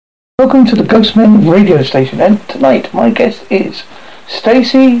Welcome to the Ghostman radio station, and tonight my guest is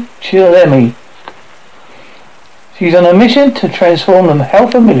Stacey Chillemi. She's on a mission to transform the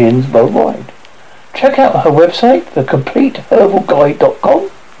health of millions worldwide. Check out her website,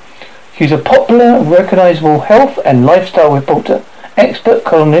 thecompleteherbalguide.com. She's a popular and recognizable health and lifestyle reporter, expert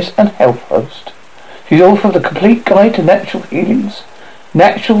columnist and health host. She's author of The Complete Guide to Natural Healings,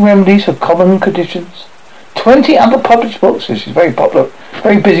 Natural Remedies for Common Conditions, 20 other published books. She's very popular,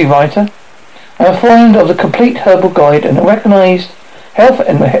 very busy writer, and a founder of The Complete Herbal Guide and a recognized health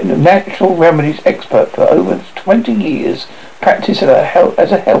and natural remedies expert for over 20 years, practice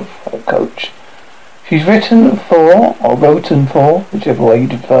as a health coach. She's written for, whichever way you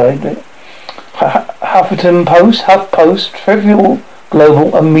define it, Huffington Post, HuffPost, Trivial,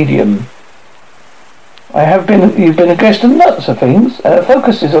 Global and Medium. You've been a guest on lots of things, and her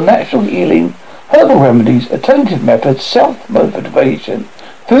focus is on natural healing, herbal remedies, alternative methods, self-motivation,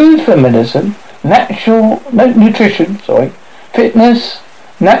 food for medicine, nutrition, fitness,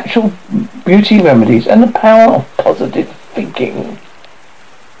 natural beauty remedies, and the power of positive thinking.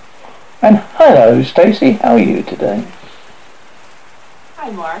 And hello, Stacey, how are you today? Hi,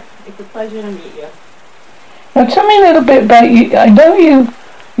 Mark. It's a pleasure to meet you. Now, tell me a little bit about you. I know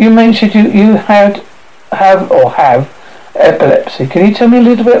you mentioned you have epilepsy. Can you tell me a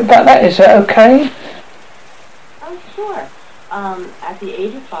little bit about that? Is that okay? Oh, sure. At the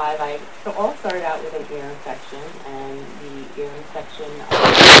age of 5, I all started out with an ear infection, and the ear infection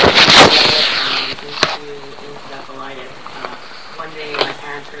into encephalitis. One day, my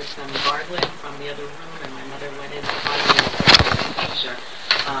parents heard some gargling from the other room, and my mother went in to find me with a seizure.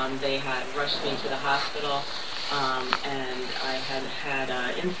 They had rushed me to the hospital, and I had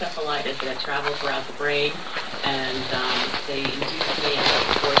encephalitis that had traveled throughout the brain, and they induced me in a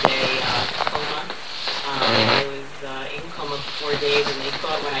 4-day coma. I was in coma for 4 days, and they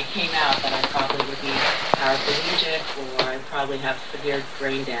thought when I came out that I probably would be paraplegic or I'd probably have severe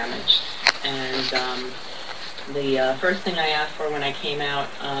brain damage. And the first thing I asked for when I came out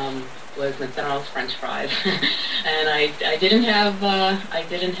was McDonald's French fries, and I didn't have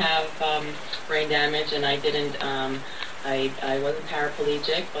brain damage, and I wasn't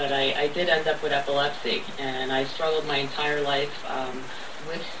paraplegic, but I did end up with epilepsy, and I struggled my entire life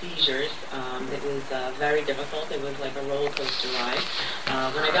with seizures. It was very difficult. It was like a roller coaster ride.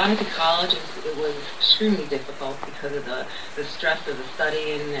 When I got into college, it was extremely difficult because of the stress of the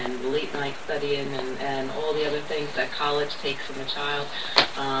studying and the late night studying and all the other things that college takes from a child.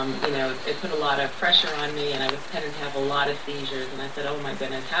 It put a lot of pressure on me, and I was tending to have a lot of seizures, and I said, oh my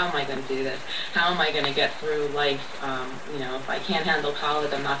goodness, how am I going to do this? How am I going to get through life? If I can't handle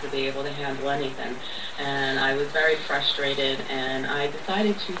college, I'm not going to be able to handle anything. And I was very frustrated, and I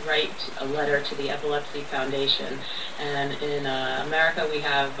decided to write a letter to the Epilepsy Foundation. And in America, we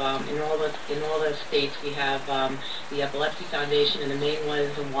have, in all the states, we have the Epilepsy Foundation, and the main one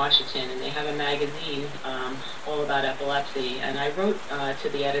is in Washington, and they have a magazine all about epilepsy. And I wrote to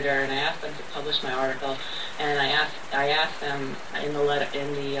the editor, and I asked them to publish my article. And I asked them in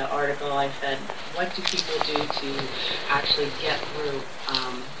the article, I said, what do people do to actually get through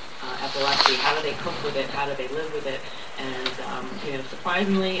epilepsy? How do they cope with it? How do they live with it? And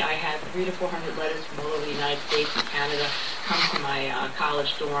surprisingly, I had 300 to 400 letters from all over the United States and Canada come to my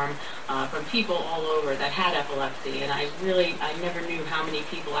college dorm from people all over that had epilepsy, and I never knew how many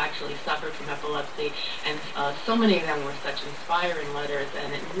people actually suffered from epilepsy, and so many of them were such inspiring letters,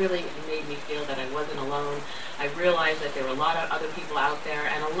 and it really made me feel that I wasn't alone. I realized that there were a lot of other people out there,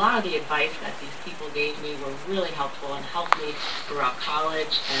 and a lot of the advice that these people gave me were really helpful and helped me throughout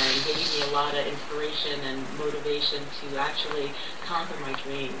college and gave me a lot of inspiration and motivation to actually conquer my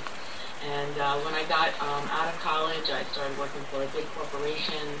dreams. And when I got out of college, I started working for a big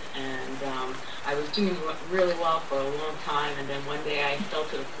corporation, and I was doing really well for a long time, and then one day I fell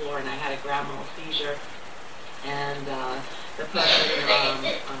to the floor and I had a grand mal seizure, and the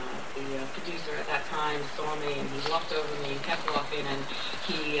producer at that time saw me, and he walked over me and kept walking, and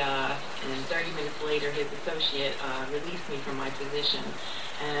and 30 minutes later, his associate released me from my position.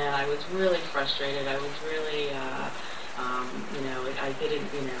 And I was really frustrated. I was really,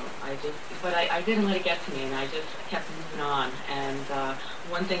 I didn't let it get to me, and I just kept moving on. And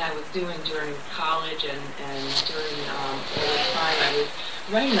one thing I was doing during college and during all this time, I was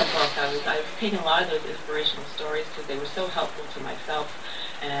writing a book. I was taking a lot of those inspirational stories because they were so helpful to myself.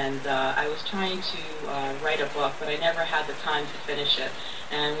 And I was trying to write a book, but I never had the time to finish it.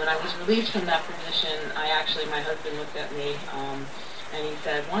 And when I was released from that position, my husband looked at me and he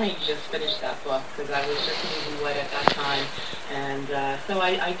said, why don't you just finish that book, because I was just newlywed at that time. And so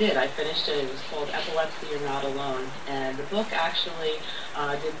I did. I finished it. It was called Epilepsy You're Not Alone. And the book actually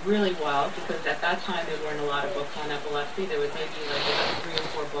did really well, because at that time there weren't a lot of books on epilepsy. There was maybe like 3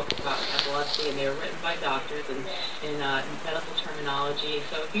 or 4 books about epilepsy, and they were written by doctors and in medical terminology.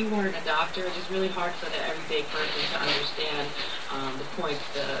 So if you weren't a doctor, it was really hard for the everyday person to understand the points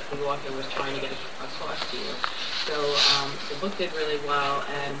the author was trying to get across to you. So the book did really well,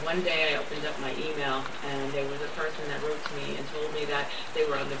 and one day I opened up my email, and there was a person that wrote to me and told me that they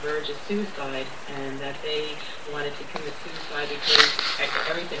were on the verge of suicide, and that they wanted to commit suicide because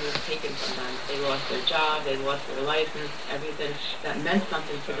everything was taken from them. They lost their job, they lost their license, everything that meant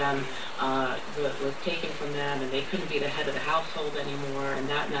something to them was taken from them, and they couldn't be the head of the household anymore, and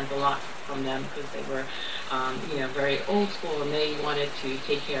that meant a lot from them because they were very old school, and they wanted to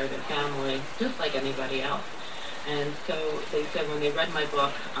take care of their family just like anybody else. And so they said when they read my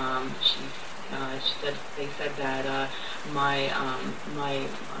book, they said that my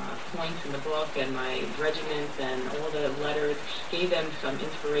points in the book and my regiments and all the letters gave them some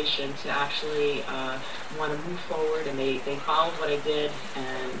inspiration to actually want to move forward, and they followed what I did,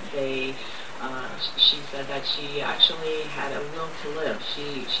 and she said that she actually had a will to live.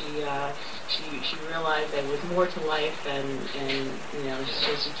 She realized there was more to life, and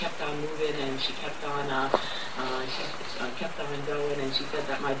so she kept on moving, and she kept on going, and she said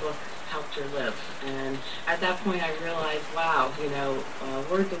that my book helped her live. And at that point I realized, wow,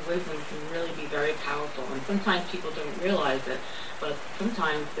 words of wisdom can really be very powerful, and sometimes people don't realize it, but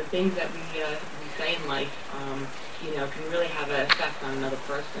sometimes the things that we say in life can really have an effect on another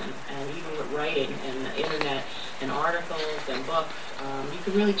person. And even with writing and the internet and articles and books, you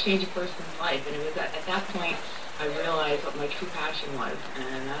can really change a person's life. And it was at that point I realized what my true passion was,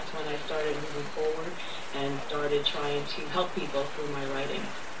 and that's when I started moving forward and started trying to help people through my writing.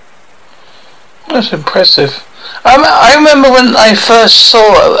 That's impressive. I remember when I first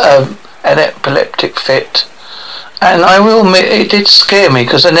saw an epileptic fit, and I will admit it did scare me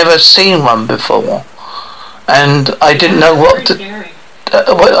because I never seen one before, and I didn't know what to.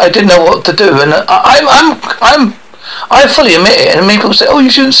 I didn't know what to do, and I fully admit it. And people say, "Oh, you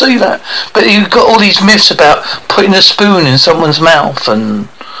shouldn't say that," but you've got all these myths about putting a spoon in someone's mouth, and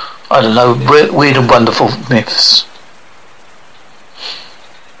I don't know, weird and wonderful myths.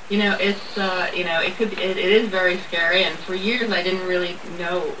 It is very scary, and for years I didn't really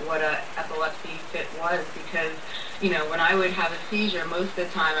know what a epilepsy fit was, because when I would have a seizure, most of the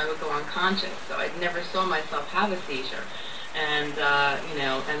time I would go unconscious, so I never saw myself have a seizure. And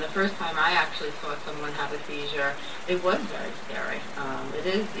and the first time I actually saw someone have a seizure, it was very scary. It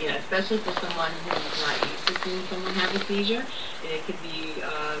is, especially for someone who's not used to seeing someone have a seizure, it could be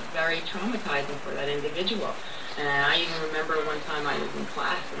very traumatizing for that individual. And I even remember one time I was in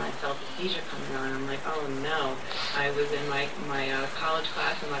class and I felt a seizure coming on. I'm like, oh no. I was in my college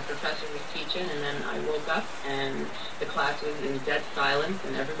class and my professor was teaching, and then I woke up and the class was in dead silence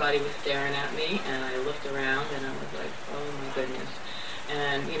and everybody was staring at me, and I looked around and I was like, oh my goodness.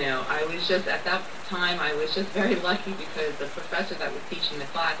 And I was just, at that time, I was just very lucky because the professor that was teaching the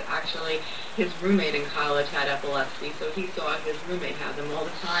class, actually, his roommate in college had epilepsy, so he saw his roommate have them all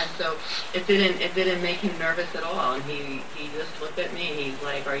the time. So it didn't make him nervous at all. And he just looked at me and he's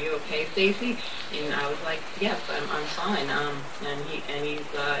like, "Are you okay, Stacey?" And I was like, "Yes, I'm fine." And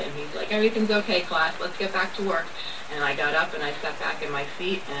he's like, "Everything's okay, class. Let's get back to work." And I got up and I sat back in my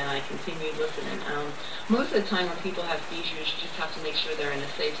seat and I continued listening. Most of the time when people have seizures, you just have to make sure they're in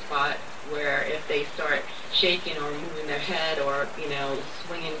a safe spot where if they start shaking or moving their head or,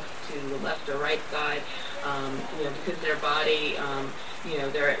 swinging to the left or right side, because their body,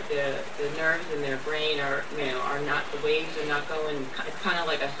 the nerves in their brain are not, the waves are not going, it's kind of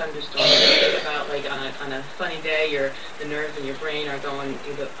like a thunderstorm. Think about like on a sunny day, the nerves in your brain are going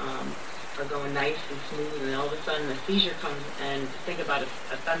nice and smooth, and all of a sudden the seizure comes, and think about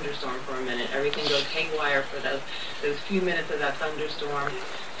a thunderstorm for a minute. Everything goes haywire for those few minutes of that thunderstorm,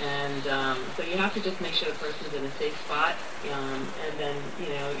 and so you have to just make sure the person's in a safe spot, and then you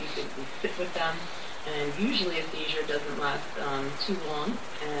can sit with them, and usually a seizure doesn't last too long,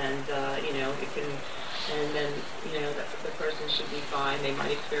 and it can, and then the person should be fine. They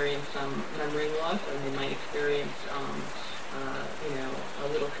might experience some memory loss, or they might experience a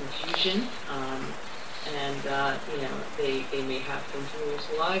little confusion, and they may have some drool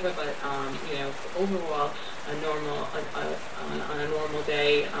saliva, but overall, on a normal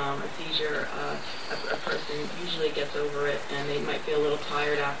day, a seizure, a person usually gets over it, and they might feel a little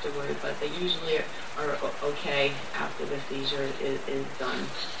tired afterward, but they usually are okay after the seizure is done.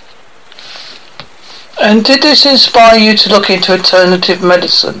 And did this inspire you to look into alternative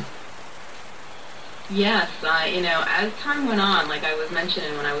medicine? Yes, as time went on, like I was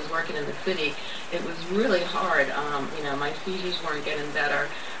mentioning when I was working in the city, it was really hard. My seizures weren't getting better,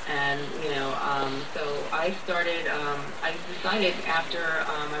 and so I started. I decided after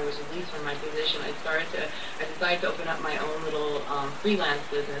I was released from my position, I decided to open up my own little freelance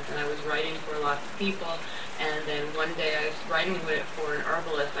business, and I was writing for lots of people. And then one day I was writing with it for an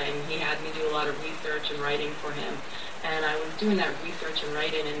herbalist, and he had me do a lot of research and writing for him. And I was doing that research and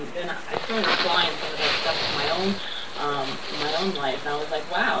writing, and then I started applying some of that stuff to my own life. And I was like,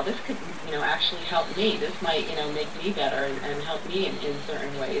 wow, this could, actually help me. This might, make me better and help me in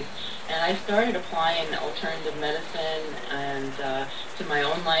certain ways. And I started applying alternative medicine and to my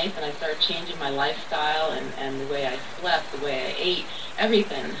own life, and I started changing my lifestyle and the way I slept, the way I ate,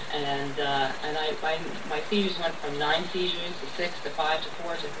 everything. And my seizures went from 9 seizures to 6 to 5 to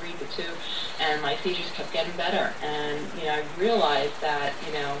 4 to 3 to 2, and my seizures kept getting better. And I realized that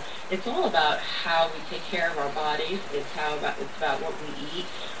it's all about how we take care of our bodies. It's about what we eat,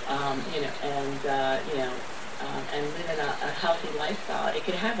 and live in a healthy lifestyle. It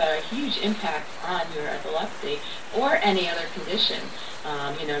could have a huge impact on your epilepsy or any other condition.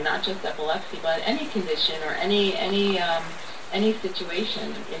 Not just epilepsy, but any condition or any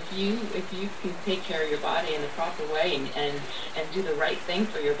situation. If you can take care of your body in the proper way and do the right thing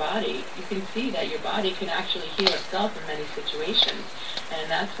for your body, you can see that your body can actually heal itself in many situations. And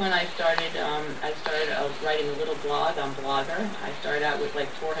that's when I started writing a little blog on Blogger. I started out with like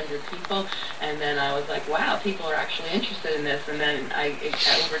 400 people, and then I was like, wow, people are actually interested in this. And then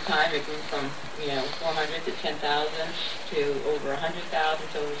over time it grew from 400 to 10,000 to over 100,000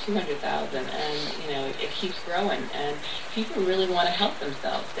 to over 200,000, and it keeps growing. And people really want to help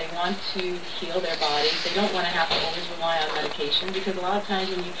themselves. They want to heal their bodies. They don't want to have to always rely on medication, because a lot of times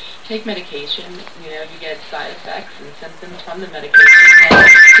when you take medication, you get side effects and symptoms from the medication. And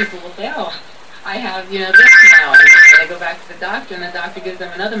people will say, oh, I have, this now. And they go back to the doctor, and the doctor gives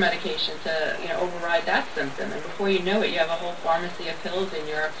them another medication to, override that symptom. And before you know it, you have a whole pharmacy of pills in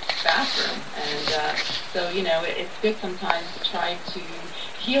your bathroom. And so, it's good sometimes to try to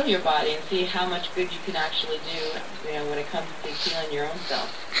heal your body and see how much good you can actually do, when it comes to healing your own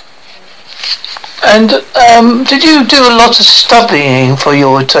self. And did you do a lot of studying for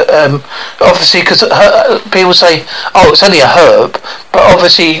your, obviously, because people say, oh, it's only a herb, but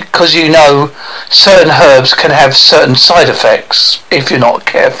obviously, because certain herbs can have certain side effects if you're not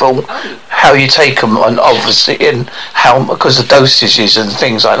careful how you take them, and obviously because of dosages and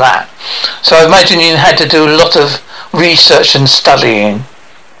things like that. So I imagine you had to do a lot of research and studying.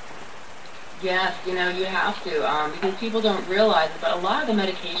 Yes, you have to, because people don't realize it, but a lot of the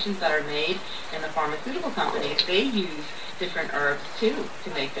medications that are made in the pharmaceutical companies, they use different herbs too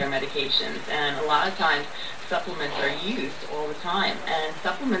to make their medications, and a lot of times supplements are used all the time, and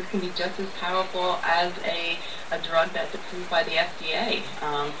supplements can be just as powerful as a drug that's approved by the FDA.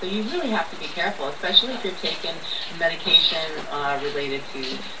 So you really have to be careful, especially if you're taking medication related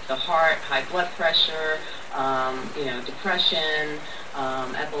to the heart, high blood pressure, depression,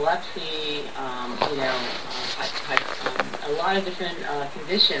 epilepsy, a lot of different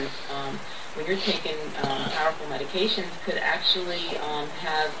conditions. When you're taking powerful medications, could actually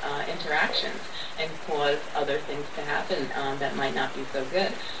have interactions and cause other things to happen that might not be so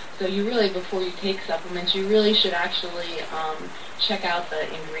good. So you really, before you take supplements, you really should actually check out the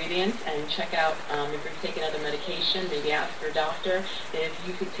ingredients and check out if you're taking other medication, maybe ask your doctor if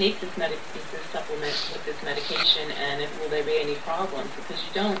you could take this supplement with this medication, and will there be any problems, because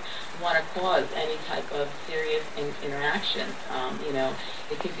you don't want to cause any type of serious interactions.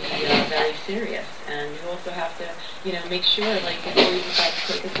 It could be very serious, and you also have to, make sure, like, before you decide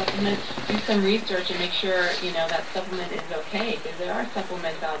to take a supplement, do some research and make sure, that supplement is okay, because there are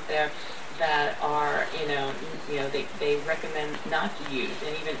supplements out there that are, they recommend not to use,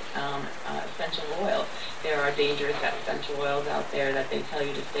 and even essential oils. There are dangerous essential oils out there that they tell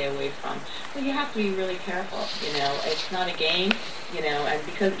you to stay away from. So you have to be really careful. It's not a game, and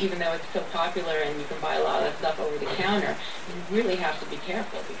because even though it's so popular and you can buy a lot of stuff over the counter, you really have to be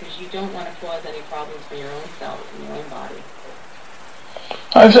careful, because you don't want to cause any problems for your own self and your own body.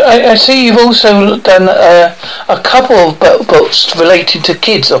 I see you've also done a couple of books related to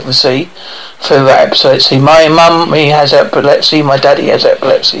kids, obviously, for epilepsy. My mum has epilepsy, my daddy has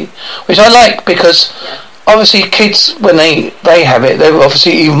epilepsy, which I like because obviously kids, when they have it, they're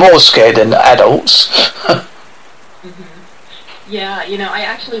obviously even more scared than adults. Yeah, I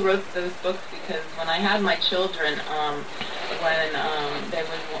actually wrote those books because when I had my children,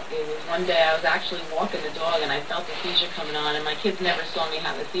 it was one day I was actually walking the dog and I felt a seizure coming on, and my kids never saw me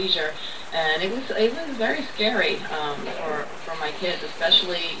have a seizure, And it was very scary for my kids,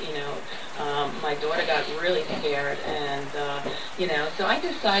 especially, my daughter got really scared, and so I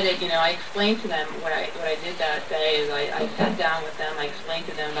decided, I explained to them what I did that day is I sat down with them, I explained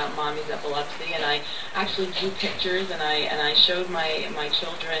to them about mommy's epilepsy, and I actually drew pictures, and I showed my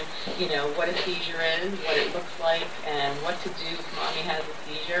children, what a seizure is, what it looks like, and what to do if mommy has a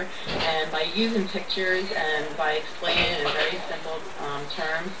seizure. And by using pictures and by explaining it in very simple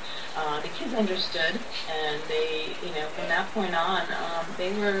terms, the kids understood, and they, from that point on,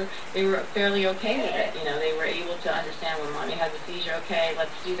 they were fairly okay with it. They were able to understand when mommy has a seizure. Okay,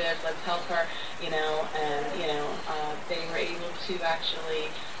 let's do this. Let's help her. And they were able to actually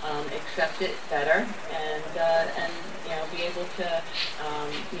accept it better, and be able to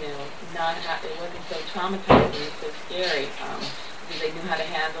not have, it wasn't so traumatizing, so scary. Because they knew how to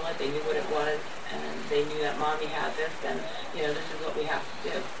handle it. They knew what it was, and they knew that mommy had this, and this is what we have to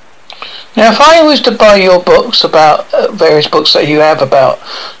do. Now, if I was to buy your books about various books that you have about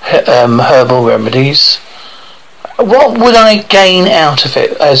herbal remedies, what would I gain out of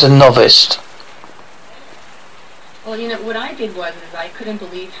it as a novice? Well, what I did was I couldn't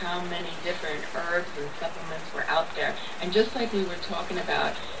believe how many different herbs and supplements were out there. And just like we were talking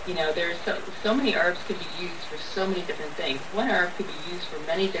about, there's so many herbs could be used for so many different things. One herb could be used for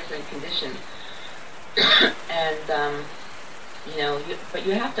many different conditions. And but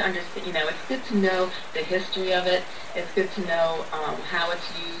you have to understand, it's good to know the history of it. It's good to know how it's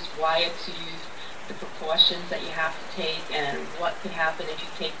used, why it's used, the precautions that you have to take, and what could happen if you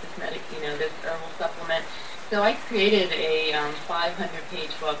take this this herbal supplement. So I created a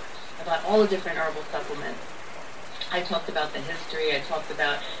 500-page book about all the different herbal supplements. I talked about the history. I talked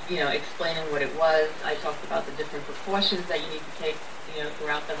about, explaining what it was. I talked about the different precautions that you need to take,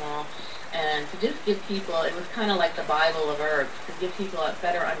 throughout them all. And to just give people, it was kind of like the Bible of herbs, to give people a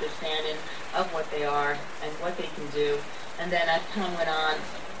better understanding of what they are and what they can do. And then as time went on,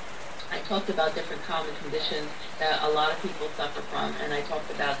 I talked about different common conditions that a lot of people suffer from, and I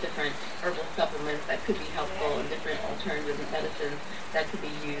talked about different herbal supplements that could be helpful and different alternative medicines that could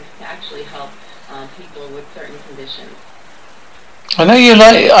be used to actually help people with certain conditions. I know you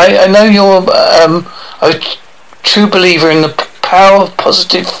I know you're a true believer in the power of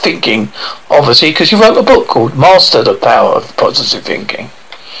positive thinking, obviously, because you wrote a book called Master the Power of Positive Thinking.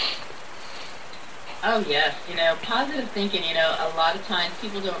 Oh yes, positive thinking, a lot of times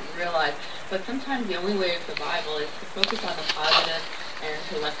people don't realize, but sometimes the only way of survival is to focus on the positive and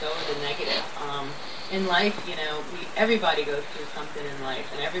to let go of the negative. In life, everybody goes through something in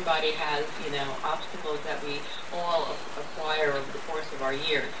life, and everybody has, obstacles that we all acquire over the course of our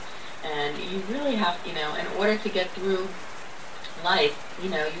years. And you really have, in order to get through life, you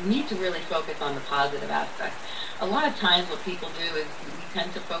need to really focus on the positive aspect. A lot of times what people do is we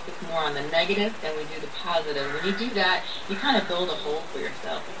tend to focus more on the negative than we do the positive. When you do that, you kind of build a hole for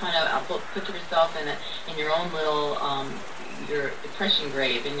yourself. You kind of put yourself in your own little your depression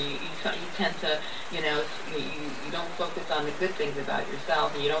grave, and you tend to, you don't focus on the good things about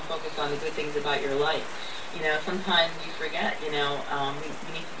yourself, and you don't focus on the good things about your life. Sometimes you forget, we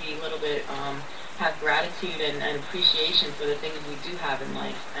need to be a little bit, have gratitude and appreciation for the things we do have in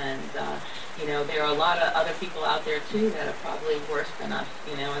life. And, there are a lot of other people out there, too, that are probably worse than us,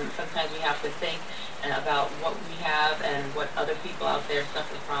 and sometimes we have to think about what we have and what other people out there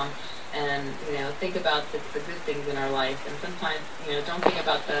suffer from. And, think about the good things in our life. And sometimes, don't think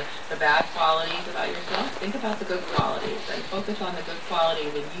about the bad qualities about yourself. Think about the good qualities and focus on the good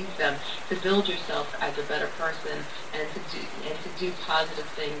qualities and use them to build yourself as a better person and to do positive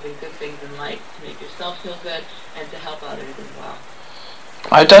things and good things in life to make yourself feel good and to help others as well.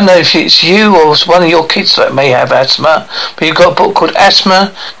 I don't know if it's you or one of your kids that may have asthma, but you've got a book called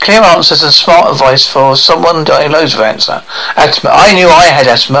Asthma, Clear Answers and Smart Advice for Someone Diagnosed with Asthma. I knew I had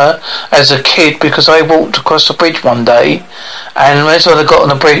asthma as a kid because I walked across the bridge one day, and as I got on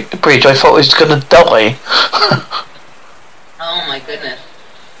the bridge I thought I was going to die. Oh my goodness.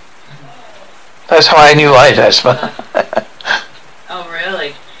 That's how I knew I had asthma. Oh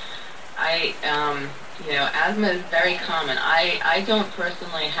really? Asthma is very common. I don't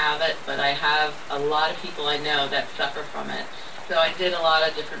personally have it, but I have a lot of people I know that suffer from it. So I did a lot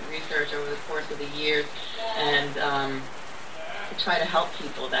of different research over the course of the years, and to try to help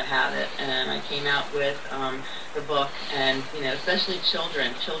people that have it. And I came out with the book, and especially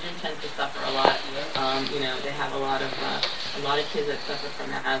children. Children tend to suffer a lot. They have a lot of kids that suffer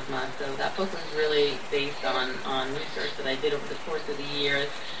from asthma. So that book was really based on research that I did over the course of the years,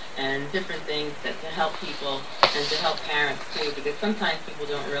 and different things to help people and to help parents too, because sometimes people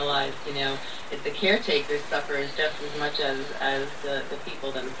don't realize, if the caretakers suffer just as much as the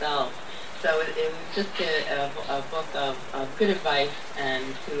people themselves. So it was just a book of good advice and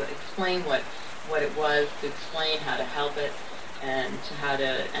to explain what it was, to explain how to help it, and how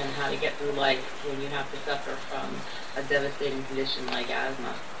to get through life when you have to suffer from a devastating condition like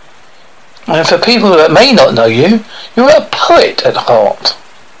asthma. And for people that may not know you, you're a poet at heart.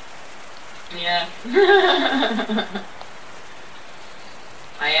 Yeah.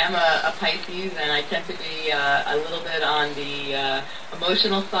 I am a Pisces, and I tend to be a little bit on the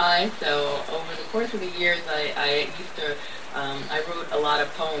emotional side. So over the course of the years, I used to, I wrote a lot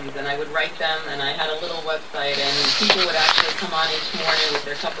of poems, and I would write them, and I had a little website, and people would actually come on each morning with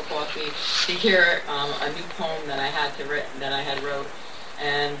their cup of coffee to hear a new poem that I had wrote.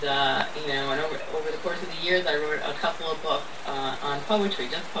 And and over the course of the years, I wrote a couple of books on poetry,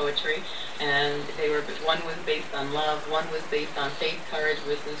 just poetry, and one was based on love, one was based on faith, courage,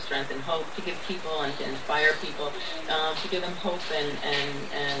 wisdom, strength, and hope, to give people and to inspire people, to give them hope and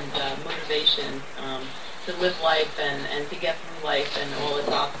motivation to live life and to get through life and all its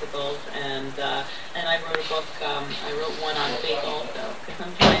obstacles. And I wrote a book. I wrote one on faith also, because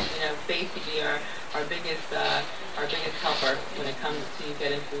sometimes faith can be our biggest helper when it comes to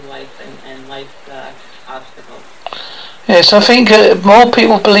getting through life and life's obstacles. Yes, I think more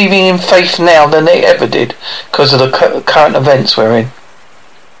people believing in faith now than they ever did because of the current events we're in.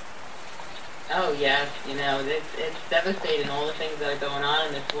 Oh yes, it's devastating, all the things that are going on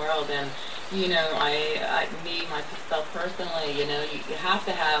in this world, and myself personally, you have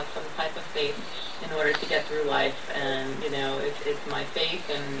to have some type of faith in order to get through life, and it's my faith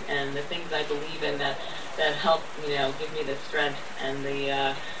and the things I believe in that help give me the strength and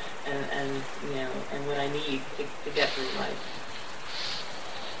the and what I need to get through life.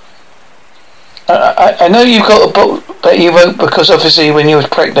 I know you've got a book that you wrote because obviously when you were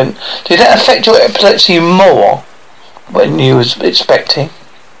pregnant, did that affect your epilepsy more when you was expecting?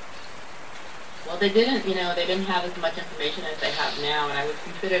 Well, they didn't have as much information as they have now, and I was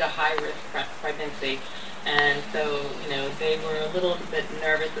considered a high-risk pregnancy, and so they were a little bit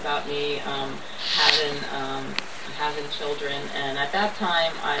nervous about me having children, and at that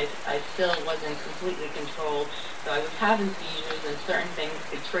time I still wasn't completely controlled, so I was having seizures, and certain things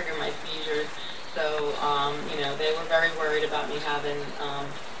could trigger my seizures. So they were very worried about me having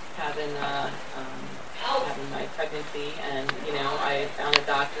my pregnancy, and I found a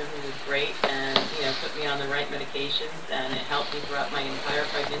doctor who was great, and put me on the right medications, and it helped me throughout my entire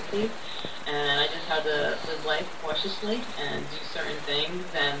pregnancy. And I just had to live life cautiously and do certain things,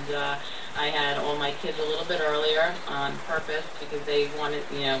 and I had all my kids a little bit earlier on purpose because they wanted,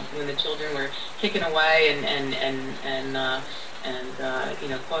 when the children were kicking away and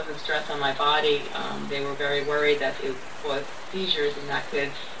causing stress on my body, they were very worried that it would cause seizures and that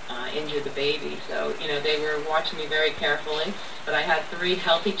could injure the baby. So, they were watching me very carefully. But I had 3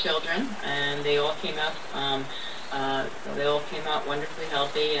 healthy children, and they all came out wonderfully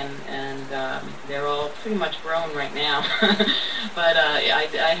healthy, and they're all pretty much grown right now. But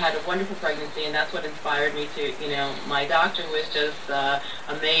I had a wonderful pregnancy, and that's what inspired me to, my doctor was just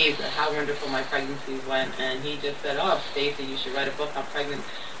amazed at how wonderful my pregnancy went, and he just said, "Oh, Stacey, you should write a book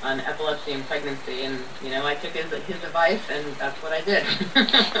on epilepsy and pregnancy," and I took his advice, and that's what I did.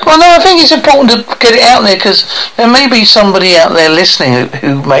 Well, no, I think it's important to get it out there because there may be somebody out there listening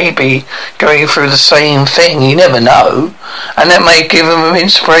who may be going through the same thing. You never know, and that may give them an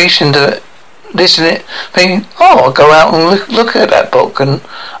inspiration to listen to it, thinking, "Oh, I'll go out and look at that book, and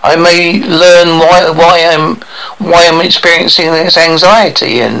I may learn why I'm experiencing this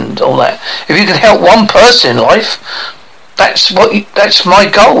anxiety and all that." If you can help one person in life, that's my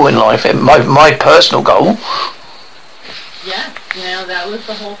goal in life, my personal goal. Yes, that was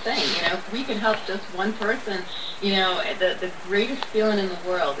the whole thing. If we can help just one person, the greatest feeling in the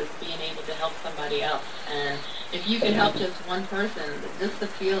world is being able to help somebody else. And if you can help just one person, just the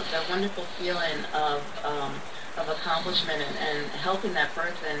wonderful feeling of accomplishment and helping that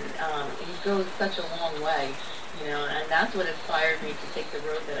person, it goes such a long way. And that's what inspired me to take the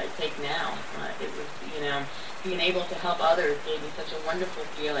road that I take now. It was, being able to help others gave me such a wonderful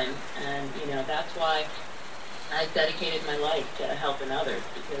feeling, and that's why I've dedicated my life to helping others,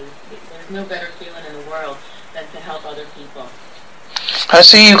 because there's no better feeling in the world than to help other people. I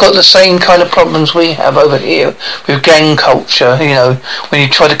see you've got the same kind of problems we have over here with gang culture, when you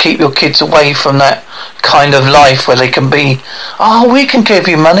try to keep your kids away from that kind of life where they can be, "Oh, we can give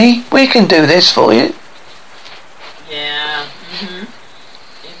you money, we can do this for you." Yeah,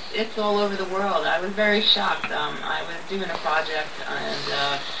 it's all over the world. I was very shocked. I was doing a project,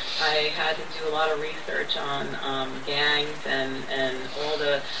 and I had to do a lot of research on gangs and all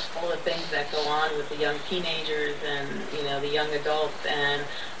the things that go on with the young teenagers and the young adults, and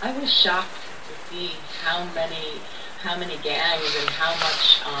I was shocked to see how many gangs and how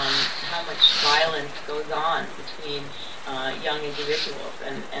much violence goes on between young individuals,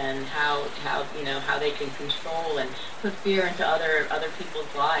 and how they can control and put fear into other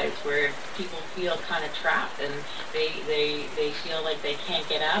people's lives, where people feel kind of trapped and they feel like they can't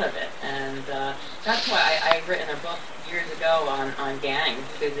get out of it. And that's why I've written a book years ago on gangs,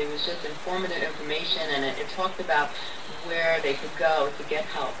 because it was just informative information, and it talked about where they could go to get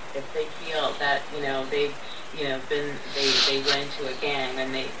help if they feel that they've they went into a gang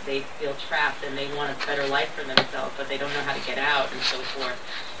and they feel trapped and they want a better life for themselves, but they don't know how to get out and so forth.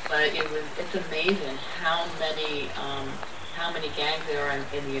 But it's amazing how many gangs there are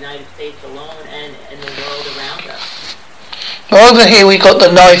in the United States alone and in the world around us. Well, over here we got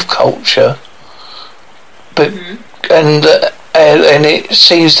the knife culture, but and it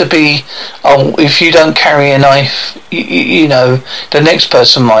seems to be, if you don't carry a knife, the next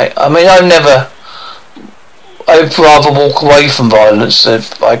person might. I mean, I'd rather walk away from violence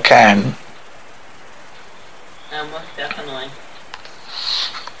if I can. Most definitely.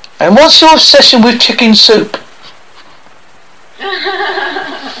 And what's your obsession with chicken soup?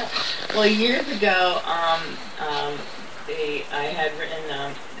 Well, years ago, I had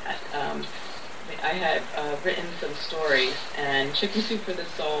written some stories, and Chicken Soup for the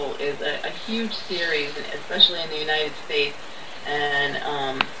Soul is a huge series, especially in the United States, and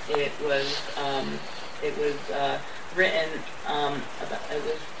it was written it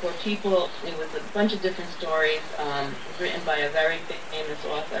was for people. It was a bunch of different stories written by a very famous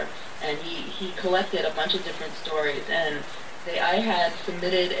author, and he collected a bunch of different stories, and I had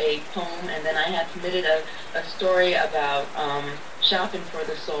submitted a poem, and then I had submitted a story about shopping for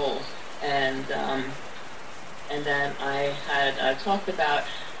the soul, and then I had talked about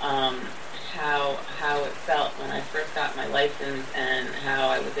how it felt when I first got my license, and how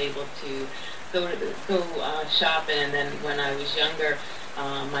I was able to go shopping. And then when I was younger,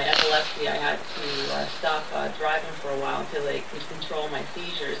 my epilepsy, I had to stop driving for a while until they could control my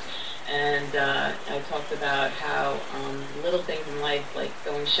seizures. And I talked about how little things in life, like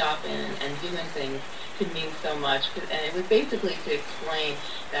going shopping and doing things, could mean so much. And it was basically to explain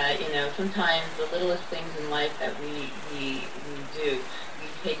that, sometimes the littlest things in life that we do, we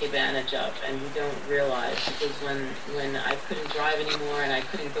take advantage of, and we don't realize. Because when I couldn't drive anymore and I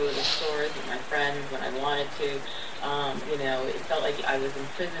couldn't go to the stores with my friends when I wanted to, it felt like I was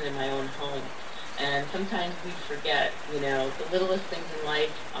imprisoned in my own home. And sometimes we forget, the littlest things in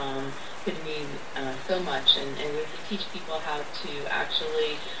life could mean so much, and we teach people how to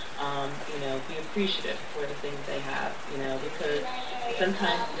actually, be appreciative for the things they have, because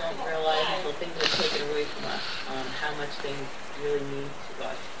sometimes we don't realize until things are taken away from us how much things really mean to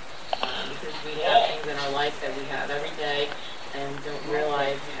us. Because we have things in our life that we have every day and don't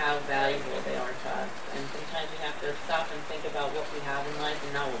realize how valuable they are to us. And sometimes we have to stop and think about what we have in life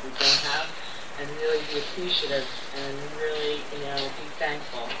and not what we don't have, and really be appreciative and really, be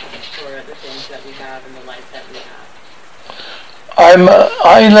thankful for the things that we have in the life that we have.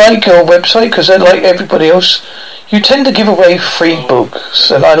 I like your website because, like everybody else, you tend to give away free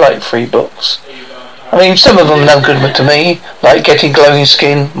books, and I like free books. I mean, some of them are no good to me, like getting glowing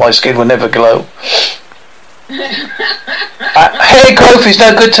skin. My skin will never glow. Hair growth is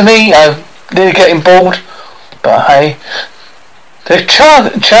no good to me. I'm nearly getting bald, but hey. The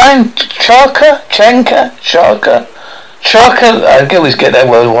Charka, I always get that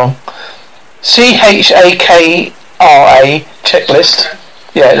word wrong. CHAKRA checklist.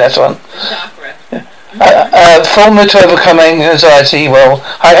 Yeah, that's one. Formula to overcome anxiety. Well,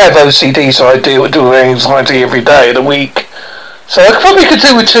 I have OCD, so I deal with anxiety every day of the week. So I probably could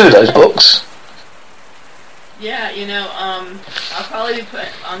do with 2 of those books. Yeah, I'll probably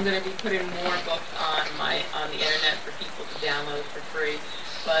I'm going to be putting more books on the internet for people to download for free.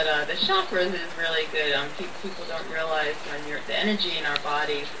 But the chakras is really good. People don't realize when the energy in our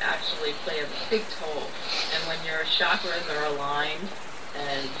bodies actually play a big toll. And when your chakras are aligned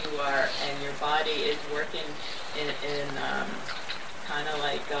and your body is working in kind of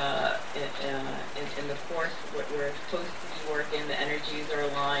like in the force where it's supposed to be working, the energies are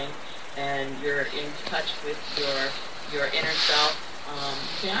aligned, and you're in touch with your inner self,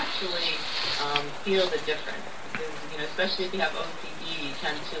 you can actually feel the difference. Because, especially if you have OCD, you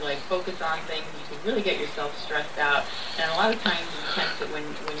tend to focus on things. You can really get yourself stressed out. And a lot of times you tend to, when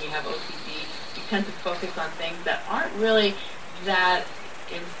you have OCD, you tend to focus on things that aren't really that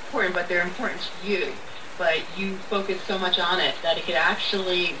important, but they're important to you. but you focus so much on it that it could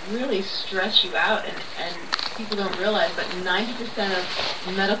actually really stress you out. And people don't realize that 90%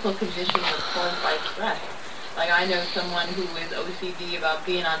 of medical conditions are caused by stress. Like I know someone who is OCD about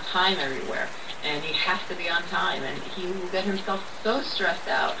being on time everywhere, and he has to be on time, and he will get himself so stressed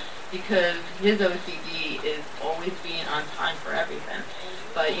out because his OCD is always being on time for everything.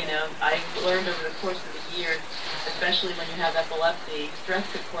 But, you know, I've learned over the course of the years, especially when you have epilepsy, stress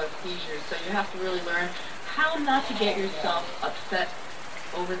could cause seizures, so you have to really learn how not to get yourself upset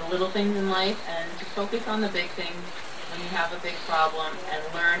over the little things in life and to focus on the big things when you have a big problem and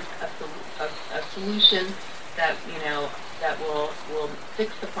learn a solution that, you know, that will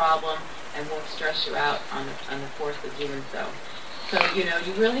fix the problem and won't stress you out on the course of doing so. So, you know,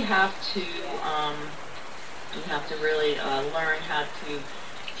 you really have to really learn how to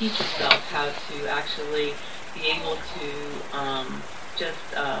teach yourself how to actually be able to just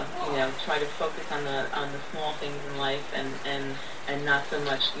you know, try to focus on the small things in life and not so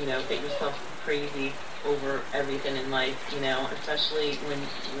much, you know, get yourself crazy over everything in life, you know, especially when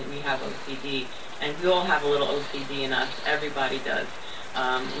you have OCD. And we all have a little OCD in us. Everybody does.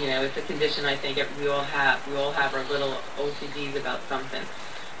 You know, it's a condition I think we all have. We all have our little OCDs about something.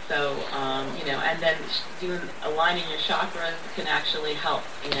 So, you know, and then aligning your chakras can actually help,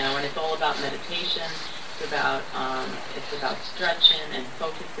 you know, and it's all about meditation. It's about stretching and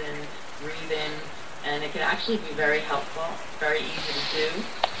focusing, breathing, and it can actually be very helpful, very easy to do.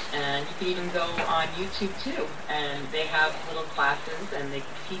 And you can even go on YouTube too, and they have little classes, and they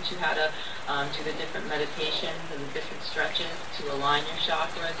can teach you how to do the different meditations and the different stretches to align your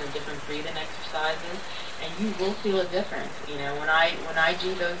chakras and different breathing exercises, and you will feel a difference. You know, when I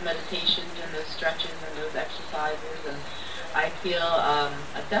do those meditations and those stretches and those exercises, and I feel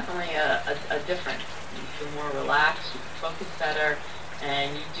definitely a difference. You feel more relaxed, you focus better,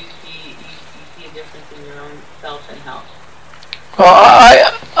 and you do see a difference in your own self and health.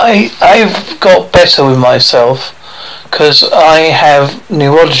 Well, I've got better with myself because I have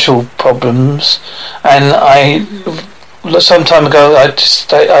neurological problems, and some time ago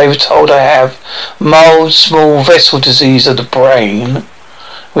I was told I have mild small vessel disease of the brain,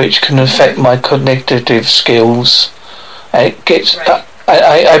 which can affect my cognitive skills. And it gets right.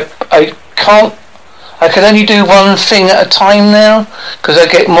 I can't. I can only do one thing at a time now because I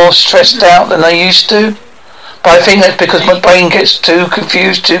get more stressed out than I used to. But I think that's because my brain gets too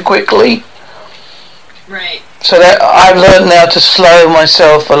confused too quickly. Right. So that I've learned now to slow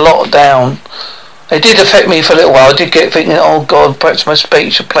myself a lot down. It did affect me for a little while. I did get thinking, oh God, perhaps my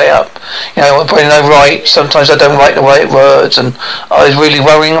speech should play up. You know, when I write, sometimes I don't write the right words, and I was really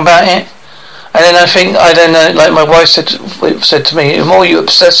worrying about it. And then I think, like my wife said to me, the more you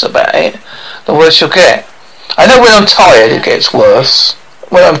obsess about it, the worse you'll get. I know when I'm tired, it gets worse.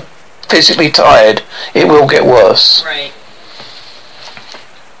 When I'm physically tired, it will get worse. Right.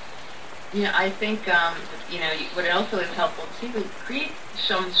 Yeah, I think, you know, what also is helpful to create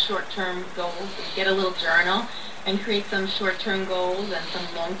some short-term goals. Get a little journal and create some short-term goals and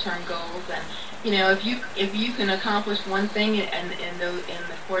some long-term goals. And, you know, if you can accomplish one thing in the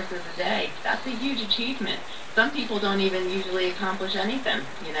course of the day, that's a huge achievement. Some people don't even usually accomplish anything,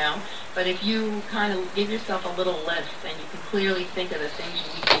 you know. But if you kind of give yourself a little list and you can clearly think of the things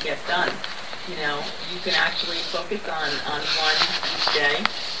you need to get done, you know, you can actually focus on one each day.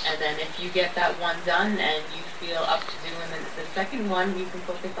 And then if you get that one done and you feel up to doing the second one, you can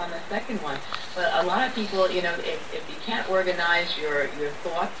focus on the second one. But a lot of people, you know, if you can't organize your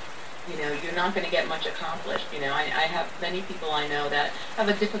thoughts, you know, you're not going to get much accomplished. You know, I have many people I know that have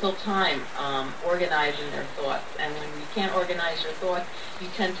a difficult time organizing their thoughts. And when you can't organize your thoughts, you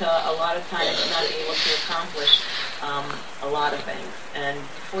tend to, a lot of times, not be able to accomplish a lot of things. And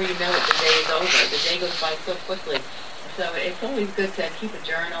before you know it, the day is over. The day goes by so quickly. So it's always good to keep a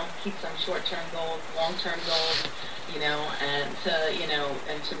journal, keep some short-term goals, long-term goals, you know, and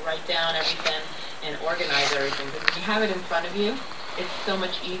to write down everything and organize everything. Because when you have it in front of you, it's so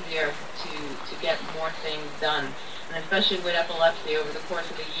much easier to get more things done. And especially with epilepsy, over the course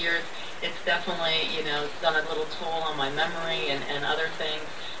of the years, it's definitely, you know, done a little toll on my memory and other things.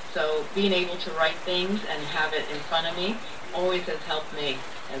 So being able to write things and have it in front of me always has helped me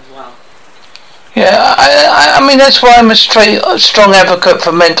as well. Yeah, I mean, that's why I'm a strong advocate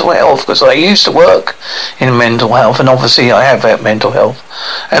for mental health, because I used to work in mental health, and obviously I have mental health.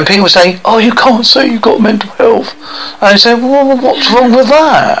 And people say, oh, you can't say you've got mental health. And I say, well, what's wrong with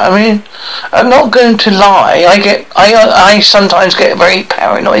that? I mean, I'm not going to lie. I sometimes get very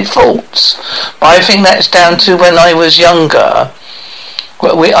paranoid thoughts. But I think that's down to when I was younger.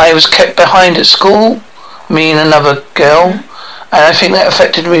 I was kept behind at school, me and another girl. And I think that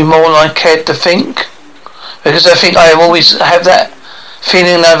affected me more than I cared to think. because I think I always have that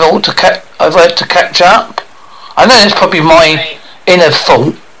feeling that I've had to catch up. I know it's probably my inner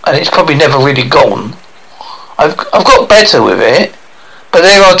fault, and it's probably never really gone. I've got better with it, but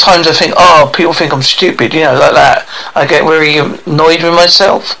there are times I think, oh, people think I'm stupid, you know, like that. I get very annoyed with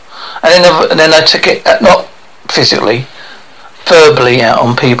myself, and then I take it, not physically, verbally out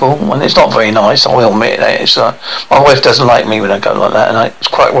on people, and it's not very nice. I will admit that. It's my wife doesn't like me when I go like that, and it's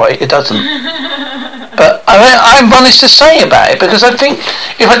quite right, it doesn't. But I'm honest to say about it, because I think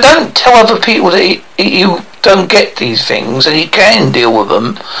if I don't tell other people that you don't get these things and you can deal with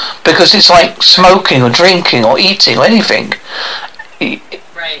them, because it's like smoking or drinking or eating or anything.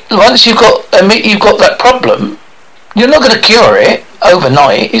 Right. Once you've got that problem, you're not going to cure it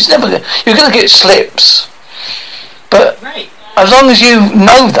overnight. It's never. You're going to get slips, but as long as you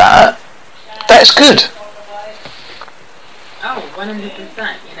know that, that's good. Oh, 100%.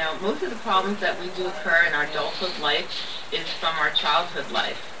 You know, most of the problems that we do occur in our adulthood life is from our childhood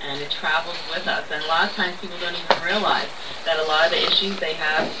life, and it travels with us. And a lot of times people don't even realize that a lot of the issues they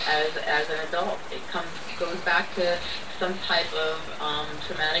have as an adult, it goes back to some type of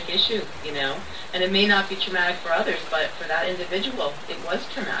traumatic issue, you know. And it may not be traumatic for others, but for that individual, it was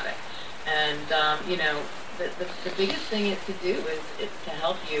traumatic. And, you know, the biggest thing to do is to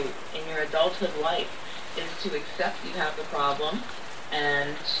help you in your adulthood life is to accept you have the problem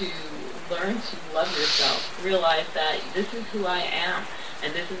and to learn to love yourself. Realize that this is who I am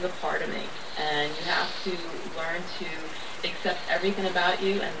and this is a part of me. And you have to learn to accept everything about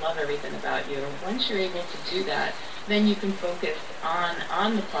you and love everything about you. And once you're able to do that, then you can focus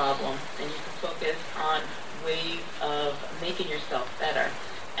on the problem, and you can focus on ways of making yourself better.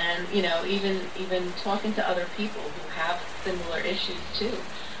 And, you know, even talking to other people who have similar issues too.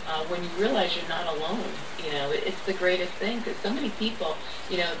 When you realize you're not alone, you know, it's the greatest thing, because so many people,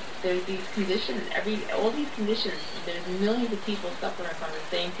 you know, there's these conditions, all these conditions, there's millions of people suffering from the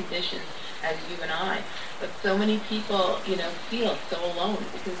same conditions as you and I, but so many people, you know, feel so alone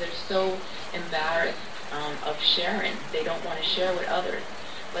because they're so embarrassed of sharing. They don't want to share with others.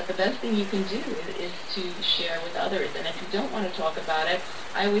 But the best thing you can do is to share with others. And if you don't want to talk about it,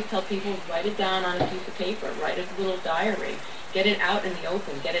 I always tell people, write it down on a piece of paper, write a little diary. Get it out in the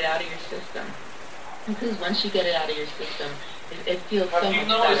open. Get it out of your system. Because once you get it out of your system, it feels so much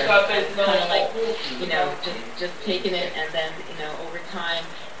better. It's kind of like, you know, just taking it and then, you know, over time,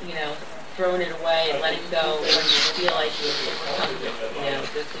 you know, throwing it away and letting go when you feel like you've overcome, you know,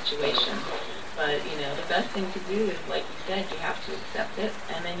 the situation. But, you know, the best thing to do is, like you said, you have to accept it,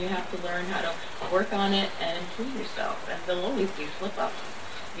 and then you have to learn how to work on it and improve yourself. And there'll always be slip-ups.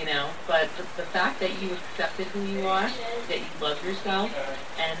 You know, but the fact that you accepted who you are, that you love yourself,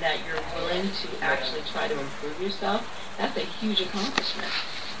 and that you're willing to actually try to improve yourself, that's a huge accomplishment.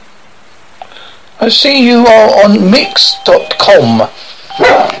 I see you are on mix.com.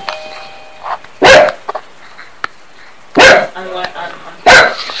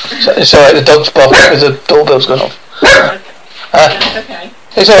 It's alright, the dog's barking because the doorbell's gone off. Okay.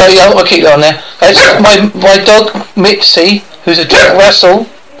 It's alright, yeah, I'll keep that on there. It's my dog, Mitzi, who's a Jack Russell,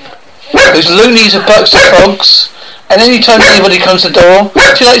 who's loony as a bucks of frogs, and any time anybody comes to the door,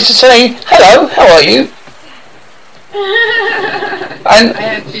 she likes to say, hello, how are you? And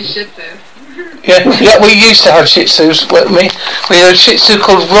I have 2 Shih Tzus. yeah, we used to have Shih Tzus. We had a Shih Tzu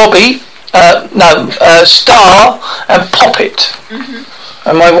called Robbie, Star, and Poppet. Mm-hmm.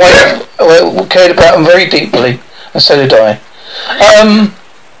 And my wife cared about them very deeply, and so did I.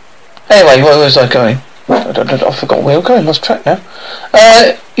 Anyway, where was I going? I forgot where we were going. Lost track now.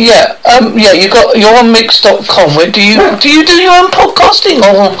 You're on mix.com. Do you do your own podcasting,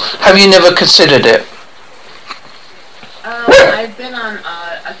 or have you never considered it? I've been on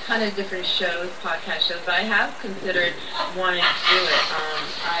a ton of different shows, podcast shows, but I have considered wanting to do it.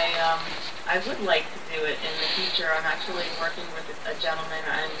 I would like to do it in the future. I'm actually working with a gentleman.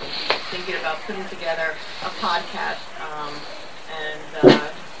 I'm thinking about putting together a podcast, and you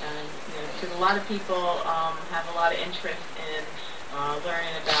know, because a lot of people have a lot of interest in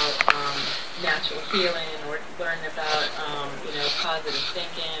learning about natural healing, or learning about you know, positive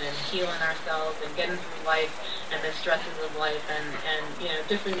thinking and healing ourselves and getting through life and the stresses of life, and you know,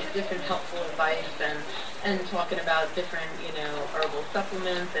 different helpful advice, and talking about different, you know, herbal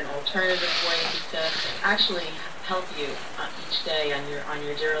supplements and alternative ways to actually help you each day on your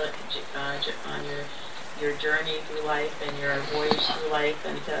journey through life and your voyage through life,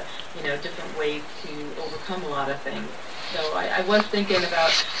 and to, you know, different ways to overcome a lot of things. So I was thinking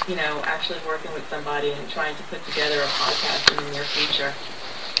about, you know, actually working with somebody and trying to put together a podcast in the near future.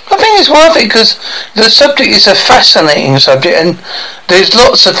 I think is why I think, because the subject is a fascinating subject, and there's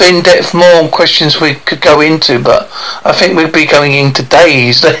lots of in-depth more questions we could go into, but I think we'd be going into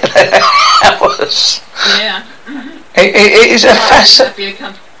days, hours. Yeah. It is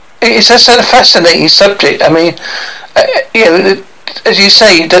a fascinating subject. I mean, as you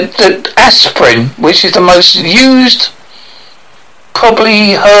say, the aspirin, which is the most used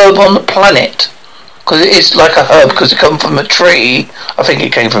probably herb on the planet, because it is like a herb because it comes from a tree. I think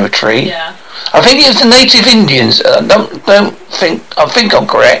it came from a tree. Yeah. I think it was the native Indians. I think I'm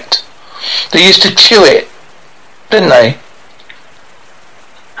correct. They used to chew it, didn't they?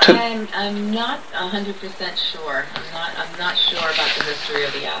 I'm not 100% sure. I'm not sure about the history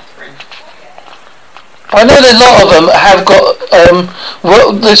of the aspirin. I know that a lot of them have got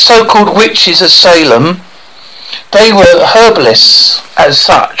the so-called witches of Salem. They were herbalists as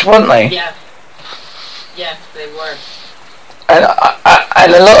such, weren't they? Yes. Yes, they were. And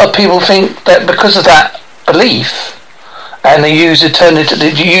a lot of people think that because of that belief and the use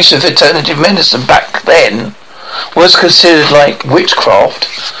of alternative medicine back then was considered like witchcraft,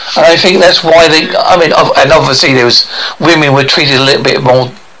 and I think that's why and obviously women were treated a little bit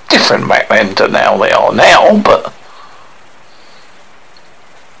more different back then than now they are now, but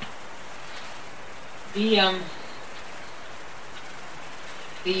the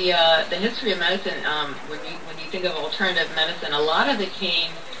history of medicine, when you think of alternative medicine, a lot of it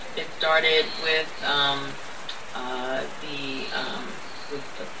started with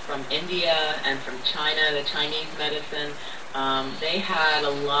from India and from China, the Chinese medicine. They had a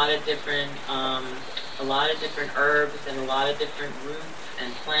lot of different herbs and a lot of different roots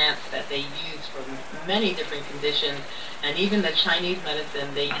and plants that they used for many different conditions. And even the Chinese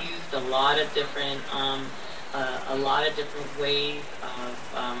medicine, they used a lot of different ways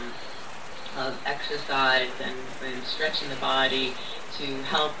of exercise and stretching the body to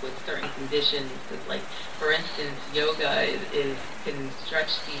help with certain conditions. Like, for instance, yoga can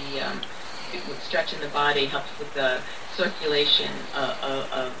stretch with stretching the body helps with the circulation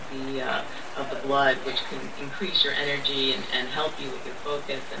of the blood, which can increase your energy and help you with your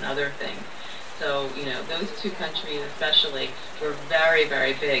focus and other things. So, those two countries especially were very,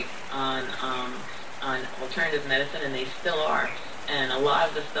 very big on alternative medicine, and they still are. And a lot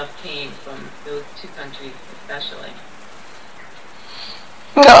of the stuff came from those two countries especially.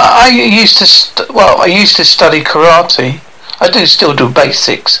 No, I used to study karate. I still do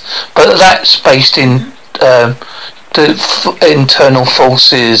basics, but that's based in the internal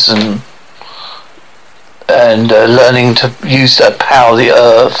forces and learning to use the power of the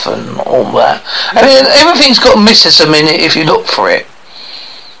earth and all that. I mean, everything's got mysticism in it if you look for it.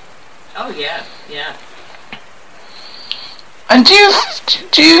 Oh yeah, yeah. And do you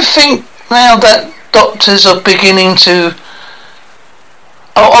think now that doctors are beginning to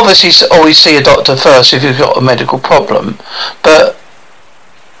obviously always see a doctor first if you've got a medical problem, but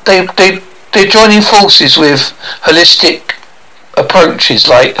they're joining forces with holistic approaches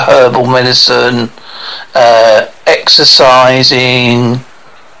like herbal medicine, exercising,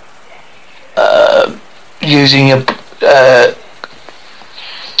 using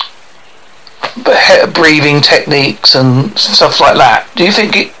breathing techniques and stuff like that. Do you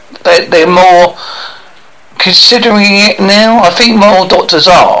think they're more considering it now? I think more doctors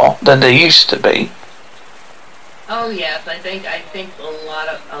are than they used to be. Oh yes, I think a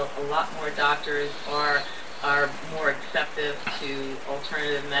lot more doctors are more receptive to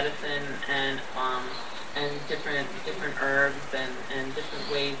alternative medicine and different herbs and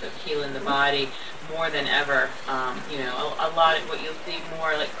different ways of healing the body more than ever. A lot of what you'll see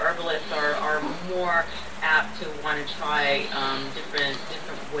more like herbalists are more apt to want to try different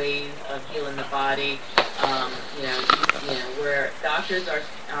ways of healing the body. Where doctors are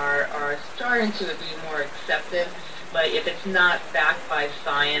starting to be more accepting, but if it's not backed by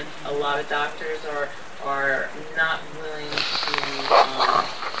science, a lot of doctors are not willing to be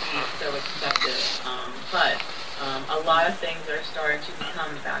so accepted. But a lot of things are starting to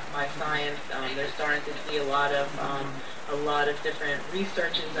become backed by science. They're starting to see a lot of different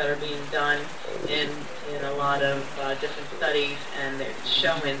researches that are being done in a lot of different studies, and they're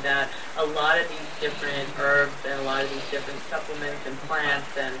showing that a lot of these different herbs and a lot of these different supplements and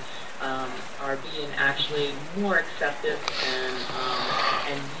plants are being actually more accepted and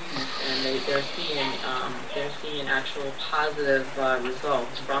used, and they're seeing actual positive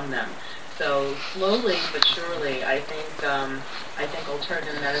results from them. So slowly but surely, I think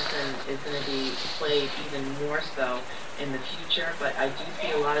alternative medicine is going to be played even more so in the future. But I do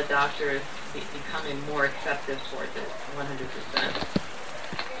see a lot of doctors becoming more acceptive towards it, 100%.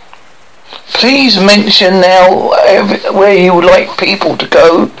 please mention now where you would like people to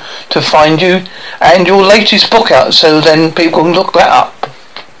go to find you and your latest book out, so then people can look that up.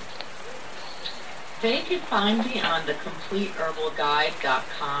 They can find me on the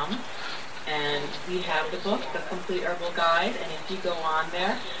CompleteHerbalGuide.com, and we have the book, The Complete Herbal Guide, and if you go on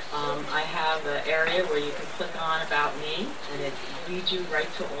there, I have an area where you can click on About Me, and it leads you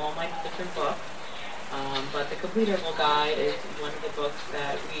right to all my different books. But the Complete Herbal Guide is one of the books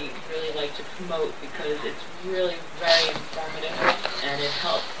that we really like to promote because it's really very informative, and it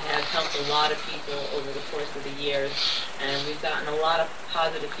has helped a lot of people over the course of the years. And we've gotten a lot of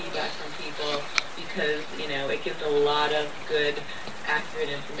positive feedback from people because, you know, it gives a lot of good, accurate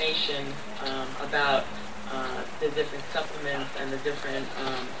information about the different supplements and the different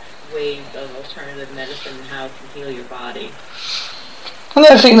ways of alternative medicine and how it can heal your body. And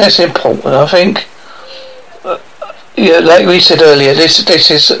I think that's important. I think, yeah, like we said earlier, this is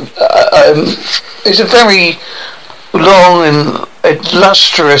it's a very long and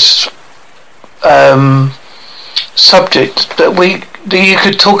illustrious subject that you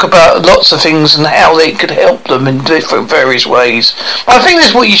could talk about lots of things and how they could help them in different various ways. But I think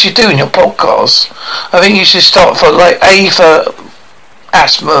that's what you should do in your podcast. I think you should start for like A for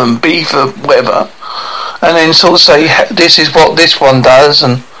asthma and B for whatever, and then sort of say this is what this one does,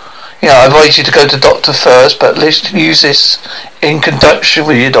 and you know, I advise you to go to doctor first, but let's use this in conjunction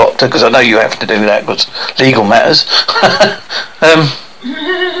with your doctor, because I know you have to do that because legal matters.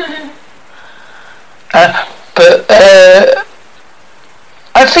 But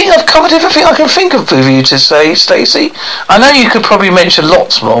I think I've covered everything I can think of with you to say, Stacey. I know you could probably mention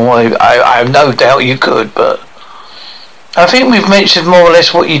lots more. I have no doubt you could, but I think we've mentioned more or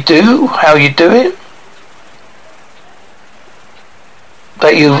less what you do, how you do it.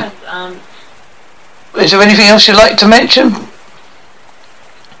 That you. Yes, Is there anything else you'd like to mention?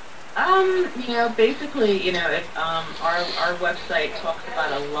 You know, basically, you know, our website talks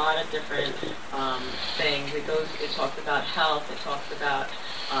about a lot of different things. It talks about health. It talks about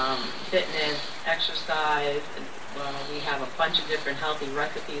fitness, exercise. We have a bunch of different healthy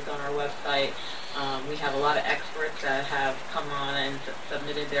recipes on our website. We have a lot of experts that have come on and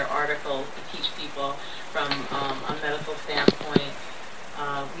submitted their articles to teach people from a medical standpoint.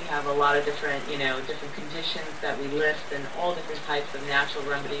 We have a lot of different, you know, different conditions that we list and all different types of natural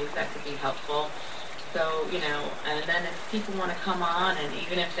remedies that could be helpful. So, you know, and then if people want to come on, and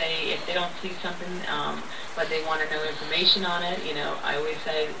even if they don't see something, but they want to know information on it, you know, I always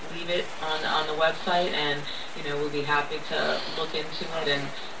say leave it on the website, and you know, we'll be happy to look into it and,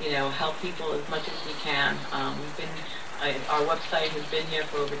 you know, help people as much as we can. Our website has been here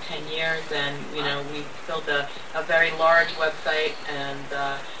for over 10 years, and, you know, we've built a very large website, and,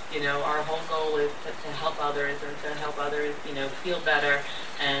 you know, our whole goal is to help others and to help others, you know, feel better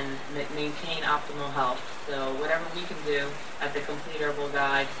and maintain optimal health. So whatever we can do at the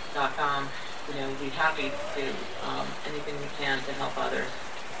CompleteHerbalGuide.com, you know, we'd be happy to do anything we can to help others.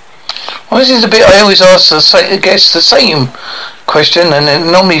 Well, this is a bit I always ask the same question, and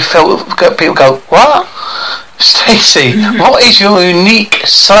then normally people go, what? Stacey, what is your unique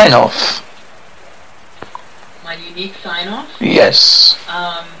sign-off? My unique sign-off? Yes.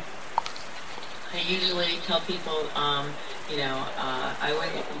 I usually tell people, you know, I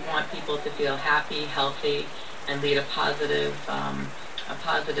always want people to feel happy, healthy, and lead a positive,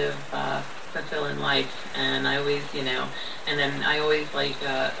 fulfilling life. And I always, you know, and then I always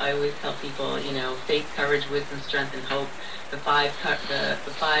tell people, you know, faith, courage, wisdom, strength, and hope. The five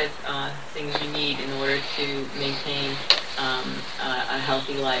things you need in order to maintain a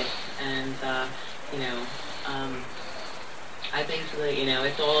healthy life. And you know, I basically, you know,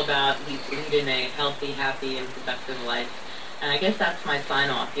 it's all about leading a healthy, happy, and productive life. And I guess that's my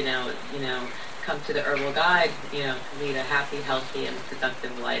sign-off. You know, come to the Herbal Guide, you know, to lead a happy, healthy, and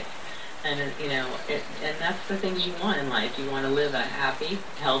productive life. And you know, and that's the things you want in life. You want to live a happy,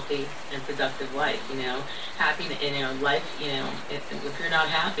 healthy, and productive life. You know, happy. You know, life. You know, if you're not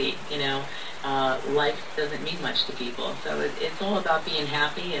happy, you know, life doesn't mean much to people. So it's all about being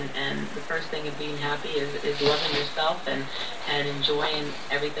happy. And the first thing of being happy is loving yourself and enjoying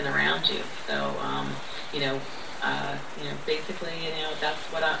everything around you. So you know, basically, you know, that's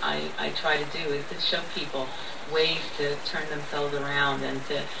what I try to do, is to show people ways to turn themselves around and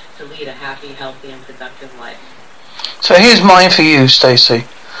to lead a happy, healthy, and productive life. So here's mine for you, Stacey.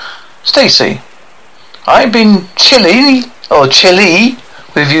 Stacey, I've been chilly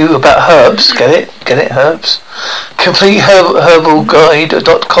with you about herbs. Get it, herbs.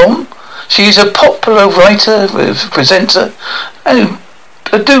 CompleteHerbalGuide.com. She's a popular writer, presenter, and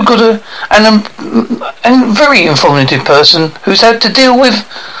a do-gooder, and very informative person who's had to deal with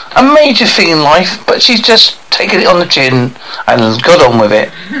a major thing in life, but she's just taken it on the chin and got on with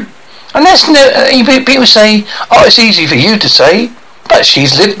it. And that's people say, oh, it's easy for you to say, but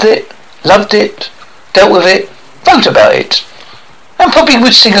she's lived it, loved it, dealt with it, wrote about it, and probably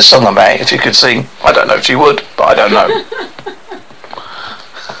would sing a song about it if you could sing. I don't know if she would, but I don't know.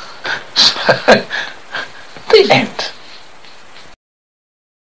 The end.